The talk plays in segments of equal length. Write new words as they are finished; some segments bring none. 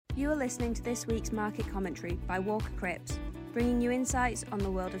You are listening to this week's market commentary by Walker Cripps, bringing you insights on the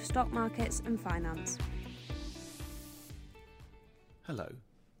world of stock markets and finance. Hello,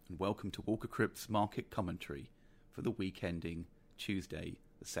 and welcome to Walker Cripps market commentary for the week ending Tuesday,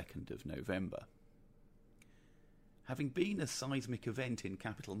 the 2nd of November. Having been a seismic event in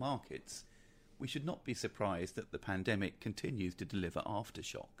capital markets, we should not be surprised that the pandemic continues to deliver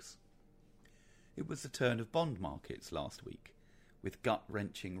aftershocks. It was the turn of bond markets last week, with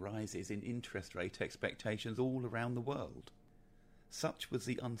gut-wrenching rises in interest rate expectations all around the world. Such was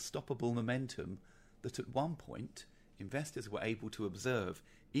the unstoppable momentum that at one point investors were able to observe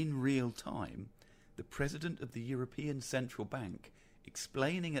in real time the President of the European Central Bank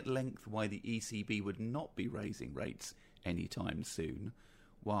explaining at length why the ECB would not be raising rates anytime soon,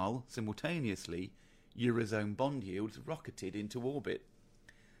 while simultaneously Eurozone bond yields rocketed into orbit.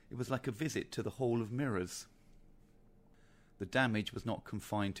 It was like a visit to the Hall of Mirrors. The damage was not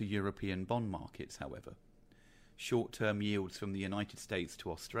confined to European bond markets, however. Short-term yields from the United States to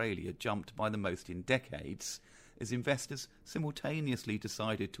Australia jumped by the most in decades as investors simultaneously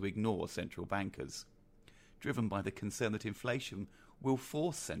decided to ignore central bankers, driven by the concern that inflation will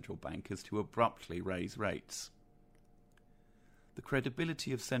force central bankers to abruptly raise rates. The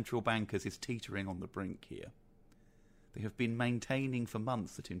credibility of central bankers is teetering on the brink here. They have been maintaining for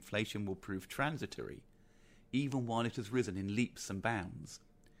months that inflation will prove transitory, even while it has risen in leaps and bounds,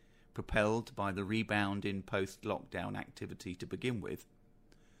 propelled by the rebound in post-lockdown activity to begin with,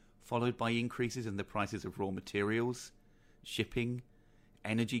 followed by increases in the prices of raw materials, shipping,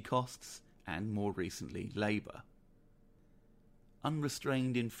 energy costs, and more recently, labour.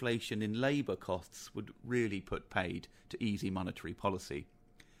 Unrestrained inflation in labour costs would really put paid to easy monetary policy,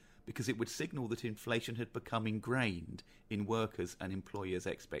 because it would signal that inflation had become ingrained in workers' and employers'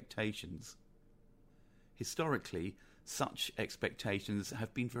 expectations. Historically, such expectations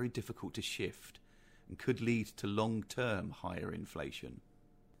have been very difficult to shift and could lead to long-term higher inflation.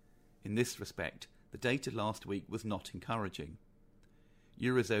 In this respect, the data last week was not encouraging.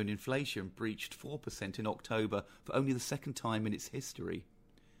 Eurozone inflation breached 4% in October for only the second time in its history,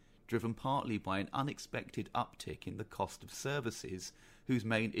 driven partly by an unexpected uptick in the cost of services whose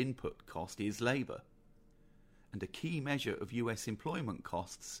main input cost is labour. And a key measure of US employment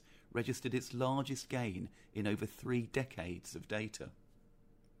costs registered its largest gain in over 3 decades of data.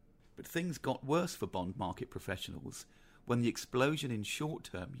 But things got worse for bond market professionals when the explosion in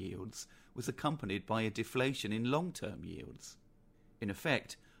short-term yields was accompanied by a deflation in long-term yields. In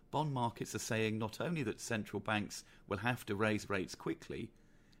effect, bond markets are saying not only that central banks will have to raise rates quickly,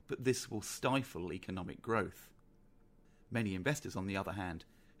 but this will stifle economic growth. Many investors, on the other hand,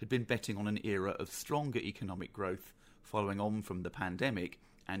 had been betting on an era of stronger economic growth following on from the pandemic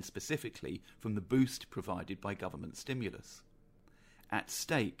and specifically from the boost provided by government stimulus. At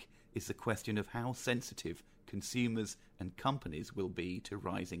stake is the question of how sensitive consumers and companies will be to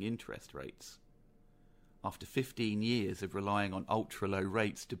rising interest rates. After 15 years of relying on ultra-low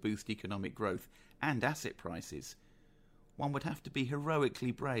rates to boost economic growth and asset prices, one would have to be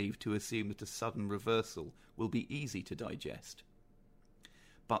heroically brave to assume that a sudden reversal will be easy to digest.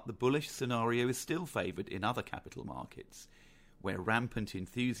 But the bullish scenario is still favoured in other capital markets, where rampant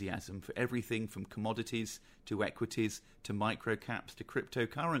enthusiasm for everything from commodities to equities to microcaps to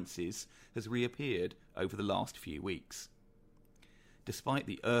cryptocurrencies has reappeared over the last few weeks. Despite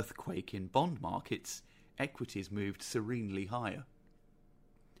the earthquake in bond markets, equities moved serenely higher.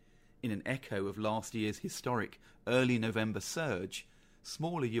 In an echo of last year's historic early November surge,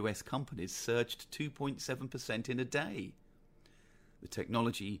 smaller US companies surged 2.7% in a day. The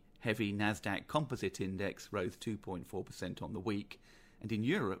technology-heavy Nasdaq Composite Index rose 2.4% on the week, and in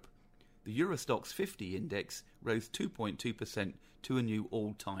Europe, the Eurostoxx 50 index rose 2.2% to a new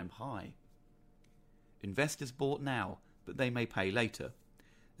all-time high. Investors bought now, but they may pay later,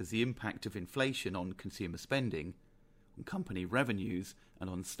 as the impact of inflation on consumer spending, on company revenues, and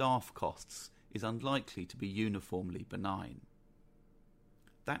on staff costs is unlikely to be uniformly benign.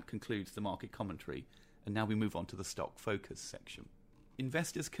 That concludes the market commentary, and now we move on to the stock focus section.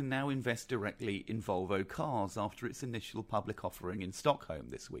 Investors can now invest directly in Volvo Cars after its initial public offering in Stockholm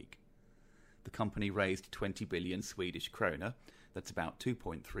this week. The company raised 20 billion Swedish krona, that's about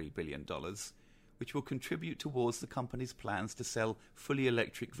 $2.3 billion, which will contribute towards the company's plans to sell fully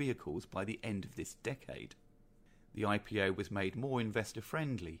electric vehicles by the end of this decade. The IPO was made more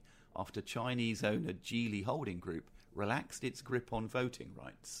investor-friendly after Chinese owner Geely Holding Group relaxed its grip on voting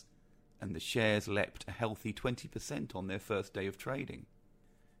rights, and the shares leapt a healthy 20% on their first day of trading.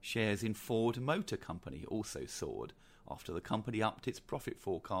 Shares in Ford Motor Company also soared after the company upped its profit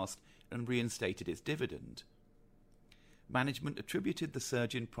forecast and reinstated its dividend. Management attributed the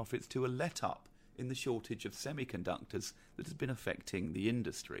surge in profits to a let-up in the shortage of semiconductors that has been affecting the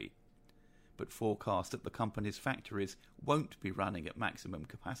industry, but forecast that the company's factories won't be running at maximum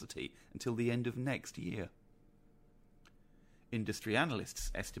capacity until the end of next year. Industry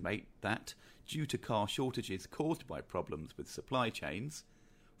analysts estimate that, due to car shortages caused by problems with supply chains,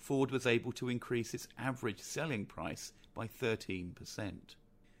 Ford was able to increase its average selling price by 13%.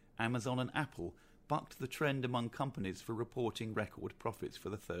 Amazon and Apple bucked the trend among companies for reporting record profits for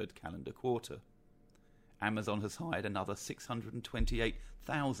the third calendar quarter. Amazon has hired another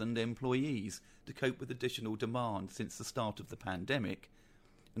 628,000 employees to cope with additional demand since the start of the pandemic,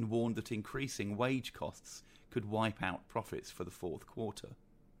 and warned that increasing wage costs could wipe out profits for the fourth quarter.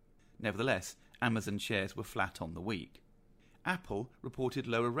 Nevertheless, Amazon shares were flat on the week. Apple reported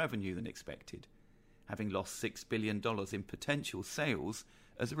lower revenue than expected, having lost $6 billion in potential sales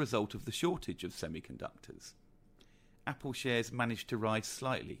as a result of the shortage of semiconductors. Apple shares managed to rise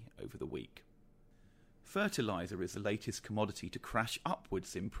slightly over the week. Fertiliser is the latest commodity to crash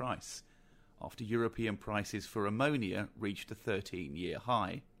upwards in price, after European prices for ammonia reached a 13-year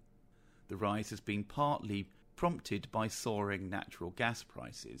high. The rise has been partly prompted by soaring natural gas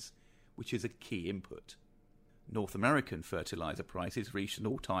prices, which is a key input. North American fertiliser prices reached an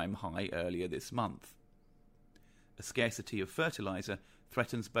all-time high earlier this month. A scarcity of fertiliser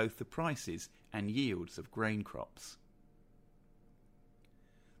threatens both the prices and yields of grain crops.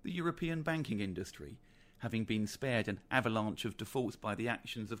 The European banking industry, having been spared an avalanche of defaults by the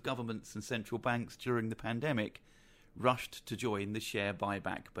actions of governments and central banks during the pandemic, rushed to join the share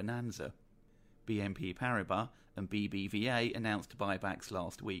buyback bonanza. BNP Paribas and BBVA announced buybacks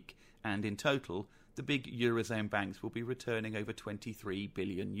last week, and in total, the big Eurozone banks will be returning over €23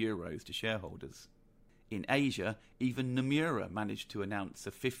 billion to shareholders. In Asia, even Nomura managed to announce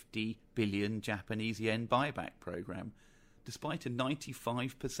a 50 billion Japanese yen buyback program, despite a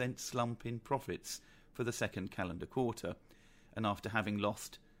 95% slump in profits for the second calendar quarter, and after having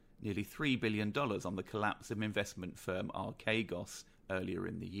lost nearly $3 billion on the collapse of investment firm Archegos earlier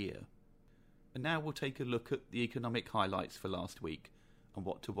in the year. And now we'll take a look at the economic highlights for last week and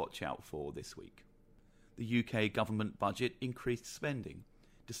what to watch out for this week. The UK government budget increased spending,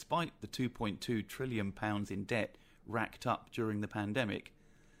 despite the £2.2 trillion in debt racked up during the pandemic,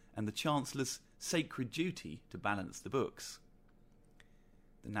 and the Chancellor's sacred duty to balance the books.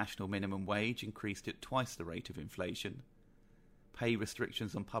 The national minimum wage increased at twice the rate of inflation. Pay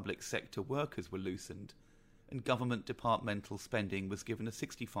restrictions on public sector workers were loosened, and government departmental spending was given a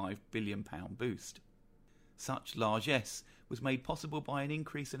 £65 billion boost. Such largesse was made possible by an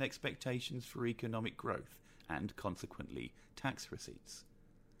increase in expectations for economic growth and, consequently, tax receipts.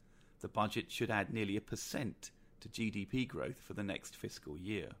 The budget should add nearly 1% to GDP growth for the next fiscal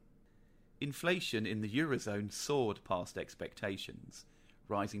year. Inflation in the Eurozone soared past expectations,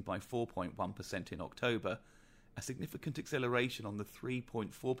 rising by 4.1% in October, a significant acceleration on the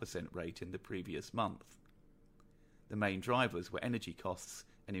 3.4% rate in the previous month. The main drivers were energy costs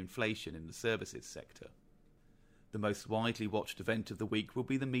and inflation in the services sector. The most widely watched event of the week will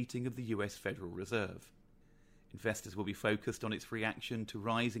be the meeting of the US Federal Reserve. Investors will be focused on its reaction to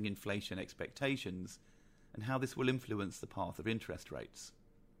rising inflation expectations and how this will influence the path of interest rates.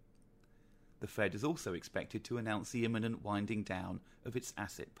 The Fed is also expected to announce the imminent winding down of its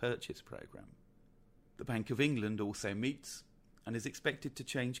asset purchase programme. The Bank of England also meets and is expected to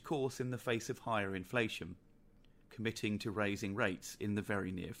change course in the face of higher inflation, committing to raising rates in the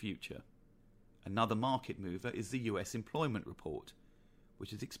very near future. Another market mover is the US employment report,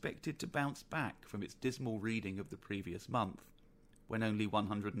 which is expected to bounce back from its dismal reading of the previous month, when only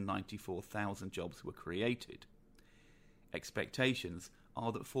 194,000 jobs were created. Expectations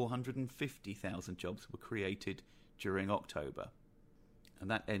are that 450,000 jobs were created during October.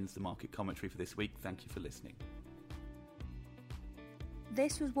 And that ends the market commentary for this week. Thank you for listening.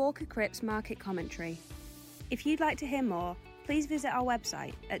 This was Walker Cripps Market Commentary. If you'd like to hear more, please visit our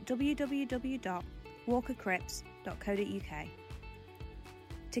website at www.walkercripps.co.uk.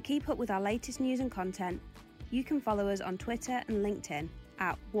 To keep up with our latest news and content, you can follow us on Twitter and LinkedIn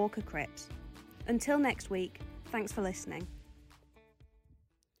at Walker Cripps. Until next week, thanks for listening.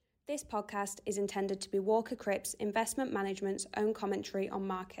 This podcast is intended to be Walker Cripps Investment Management's own commentary on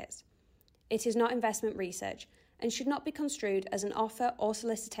markets. It is not investment research and should not be construed as an offer or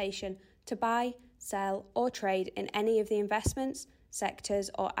solicitation to buy, sell, or trade in any of the investments, sectors,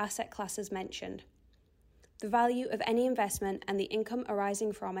 or asset classes mentioned. The value of any investment and the income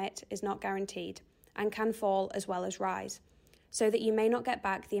arising from it is not guaranteed and can fall as well as rise, so that you may not get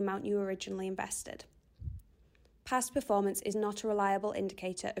back the amount you originally invested. Past performance is not a reliable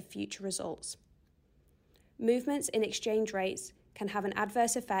indicator of future results. movements in exchange rates can have an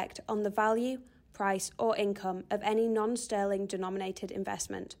adverse effect on the value, price, or income of any non-sterling denominated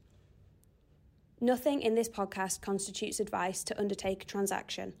investment. Nothing in this podcast constitutes advice to undertake a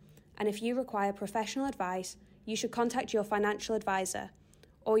transaction, and if you require professional advice, you should contact your financial advisor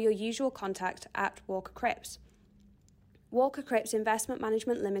or your usual contact at Walker Cripps. Walker Cripps Investment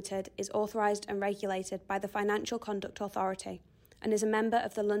Management Limited is authorised and regulated by the Financial Conduct Authority and is a member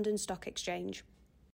of the London Stock Exchange.